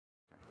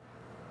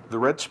The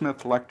Red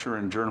Smith Lecture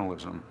in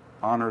Journalism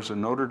honors a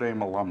Notre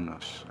Dame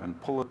alumnus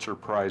and Pulitzer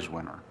Prize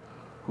winner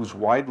who's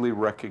widely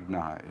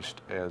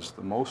recognized as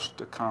the most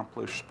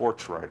accomplished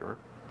sports writer,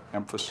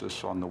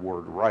 emphasis on the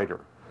word writer,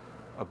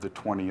 of the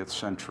 20th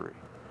century.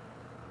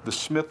 The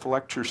Smith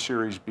Lecture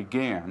Series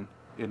began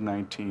in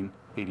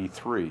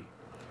 1983,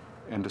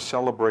 and to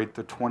celebrate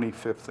the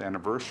 25th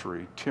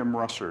anniversary, Tim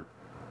Russert,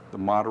 the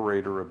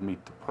moderator of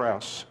Meet the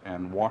Press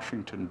and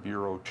Washington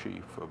bureau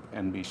chief of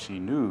NBC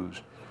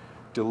News,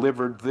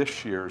 delivered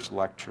this year's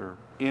lecture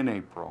in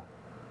April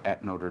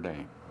at Notre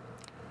Dame.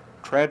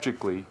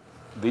 Tragically,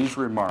 these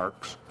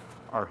remarks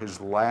are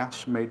his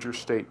last major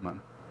statement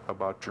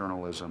about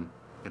journalism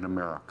in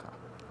America.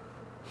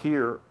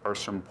 Here are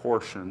some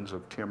portions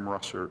of Tim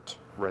Russert's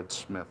Red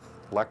Smith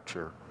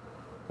lecture,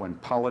 When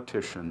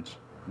Politicians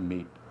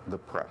Meet the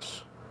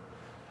Press.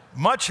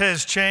 Much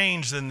has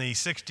changed in the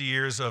 60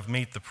 years of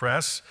Meet the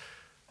Press,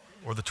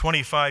 or the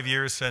 25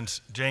 years since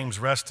James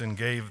Reston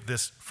gave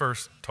this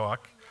first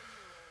talk.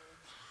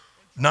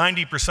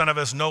 90% of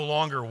us no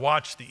longer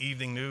watch the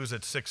evening news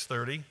at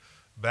 6:30.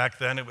 Back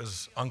then it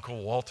was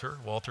Uncle Walter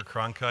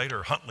Cronkite,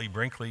 or Huntley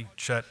Brinkley,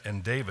 Chet,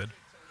 and David.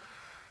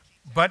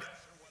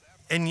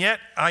 And yet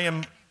I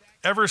am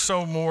ever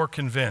so more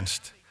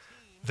convinced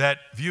that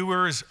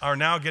viewers are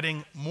now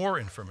getting more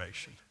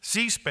information.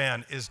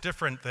 C-SPAN is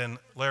different than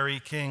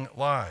Larry King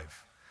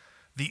Live.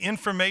 The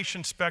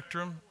information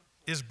spectrum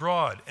is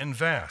broad and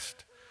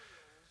vast.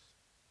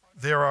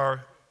 There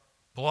are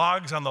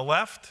blogs on the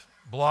left,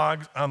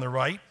 blogs on the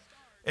right,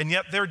 and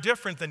yet they're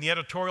different than the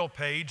editorial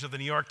page of the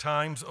New York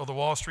Times or the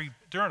Wall Street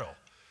Journal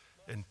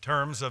in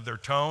terms of their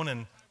tone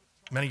and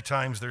many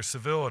times their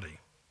civility.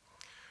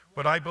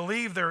 But I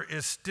believe there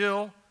is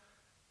still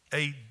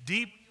a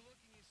deep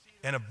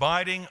and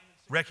abiding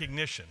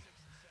recognition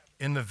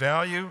in the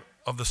value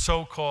of the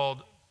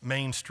so-called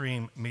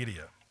mainstream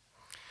media.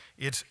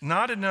 It's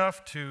not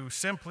enough to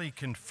simply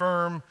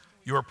confirm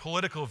your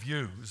political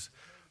views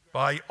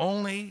by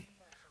only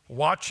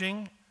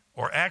watching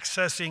or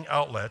accessing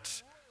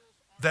outlets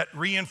that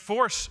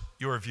reinforce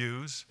your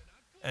views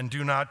and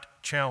do not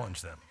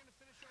challenge them.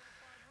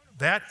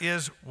 That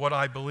is what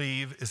I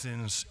believe is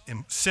a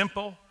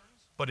simple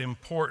but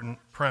important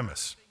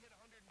premise.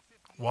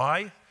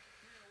 Why?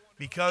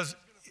 Because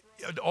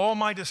in all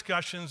my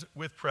discussions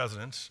with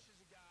presidents,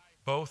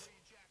 both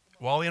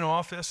while in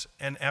office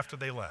and after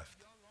they left,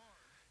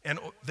 and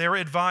their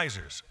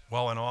advisors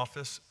while in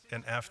office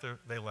and after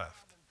they left,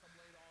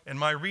 in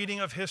my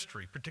reading of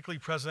history, particularly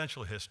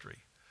presidential history,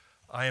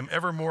 I am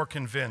ever more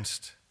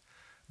convinced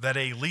that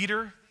a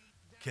leader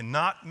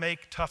cannot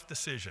make tough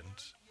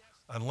decisions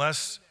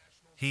unless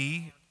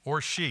he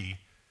or she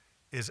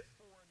is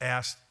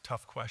asked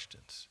tough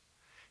questions.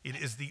 It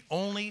is the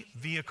only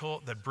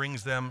vehicle that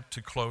brings them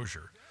to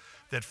closure,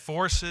 that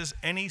forces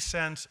any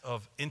sense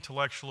of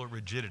intellectual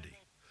rigidity,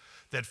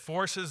 that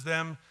forces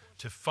them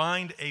to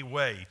find a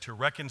way to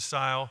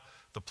reconcile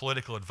the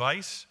political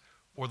advice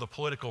or the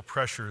political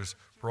pressures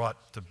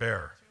brought to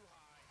bear.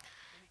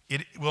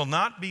 It will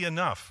not be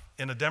enough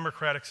in a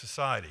democratic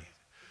society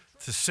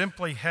to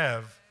simply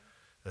have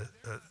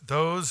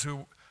those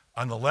who,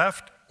 on the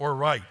left or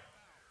right,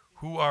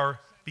 who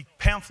are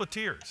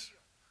pamphleteers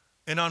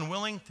and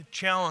unwilling to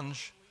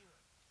challenge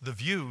the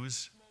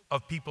views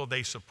of people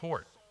they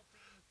support,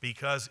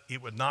 because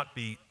it would not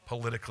be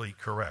politically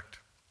correct.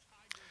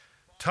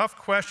 Tough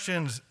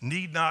questions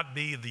need not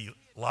be the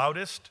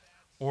loudest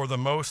or the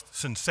most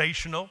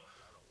sensational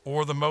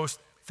or the most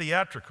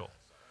theatrical,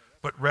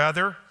 but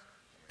rather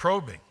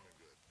probing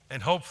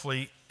and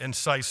hopefully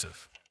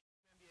incisive.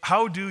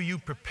 How do you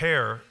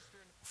prepare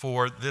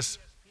for this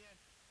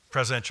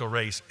presidential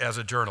race as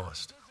a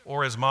journalist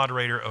or as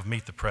moderator of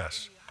Meet the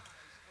Press?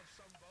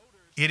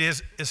 It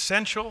is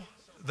essential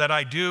that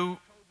I do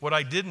what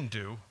I didn't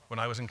do when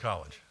I was in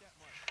college.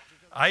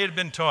 I had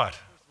been taught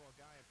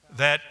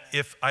that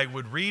if I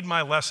would read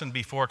my lesson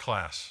before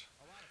class,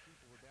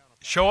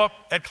 show up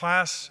at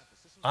class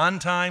on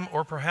time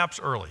or perhaps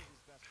early,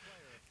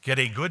 get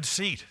a good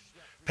seat,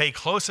 pay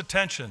close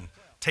attention,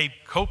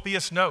 take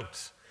copious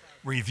notes,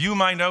 review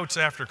my notes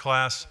after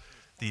class,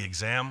 the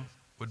exam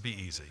would be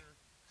easy.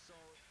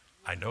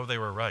 I know they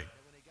were right.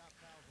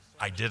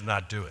 I did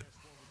not do it.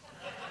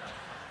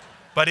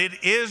 But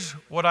it is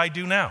what I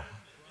do now,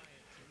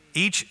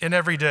 each and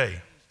every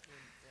day.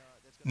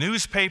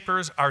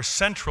 Newspapers are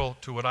central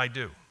to what I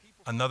do,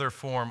 another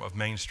form of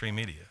mainstream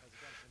media.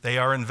 They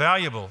are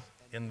invaluable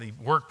in the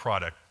work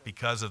product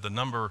because of the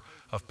number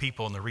of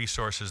people and the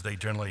resources they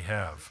generally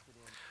have.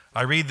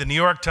 I read the New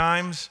York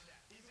Times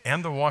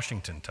and the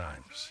Washington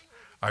Times.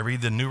 I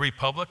read the New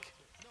Republic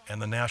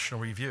and the National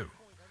Review.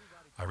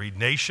 I read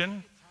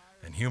Nation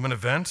and Human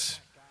Events.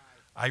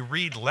 I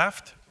read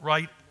left,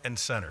 right, and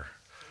center.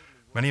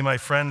 Many of my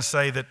friends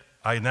say that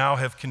I now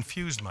have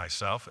confused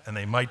myself, and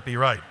they might be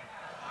right.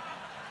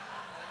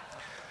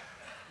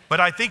 But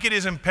I think it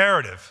is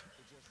imperative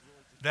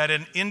that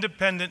an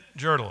independent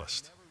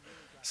journalist,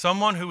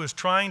 someone who is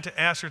trying to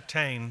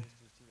ascertain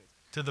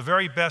to the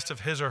very best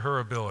of his or her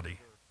ability,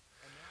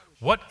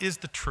 what is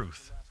the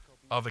truth?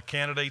 of a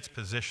candidate's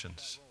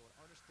positions?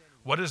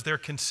 What is their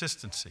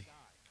consistency?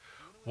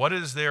 What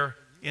is their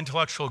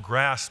intellectual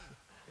grasp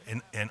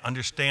and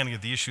understanding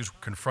of the issues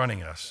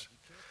confronting us?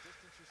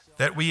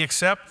 That we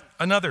accept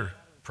another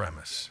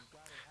premise,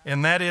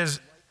 and that is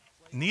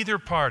neither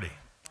party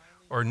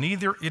or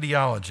neither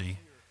ideology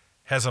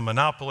has a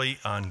monopoly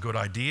on good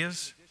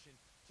ideas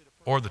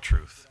or the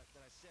truth.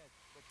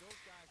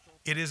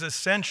 It is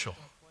essential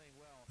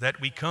that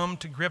we come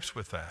to grips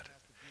with that.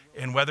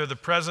 And whether the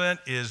president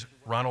is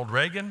Ronald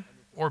Reagan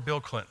or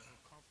Bill Clinton,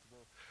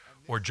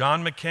 or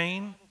John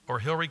McCain or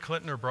Hillary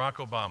Clinton or Barack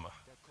Obama,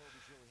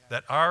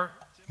 that our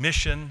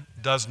mission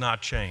does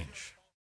not change.